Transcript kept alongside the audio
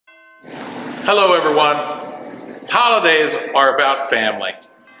Hello everyone. Holidays are about family,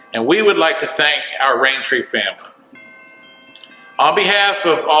 and we would like to thank our Raintree family. On behalf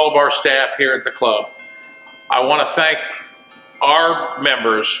of all of our staff here at the club, I want to thank our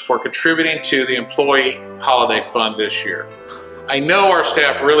members for contributing to the Employee Holiday Fund this year. I know our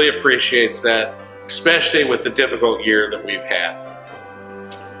staff really appreciates that, especially with the difficult year that we've had.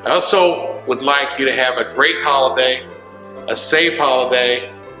 I also would like you to have a great holiday, a safe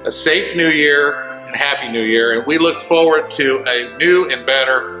New Year, and Happy New Year, and we look forward to a new and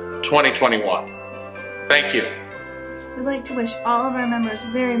better 2021. Thank you. We'd like to wish all of our members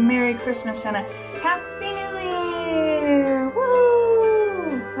a very Merry Christmas and a Happy New Year!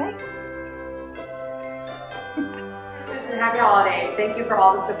 Woo! Right? Christmas and Happy Holidays. Thank you for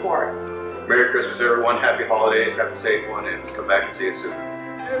all the support. Merry Christmas, everyone. Happy holidays. Have a safe one, and come back and see us soon.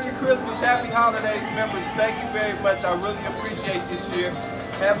 Merry Christmas, Happy Holidays, members. Thank you very much. I really appreciate this year.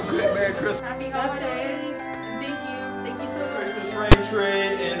 Have a good Merry Christmas. Happy Holidays. Thank you. Thank you so much. Christmas, Raintree,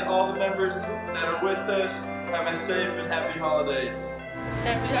 and all the members that are with us. Have a safe and happy holidays.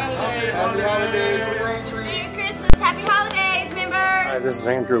 Happy Holidays. Happy Holidays with Raintree. Merry Christmas, Happy Holidays, members. Hi, this is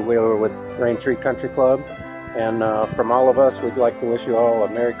Andrew Wheeler with Raintree Country Club, and from all of us, we'd like to wish you all a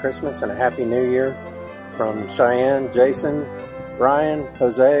Merry Christmas and a Happy New Year from Cheyenne, Jason, Ryan,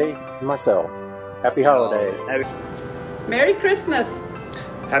 Jose, and myself. Happy Holidays. Merry Christmas.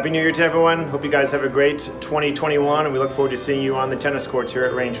 Happy New Year to everyone. Hope you guys have a great 2021, and we look forward to seeing you on the tennis courts here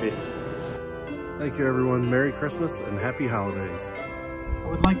at Raintree. Thank you everyone. Merry Christmas and Happy Holidays. I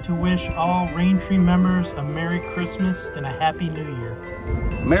would like to wish all Raintree members a Merry Christmas and a Happy New Year.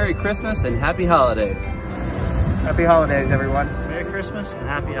 Merry Christmas and Happy Holidays. Happy Holidays, everyone. Merry Christmas and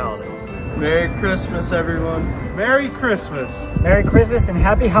Happy Holidays. Merry Christmas, everyone. Merry Christmas. Merry Christmas and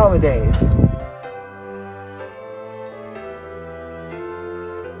Happy Holidays.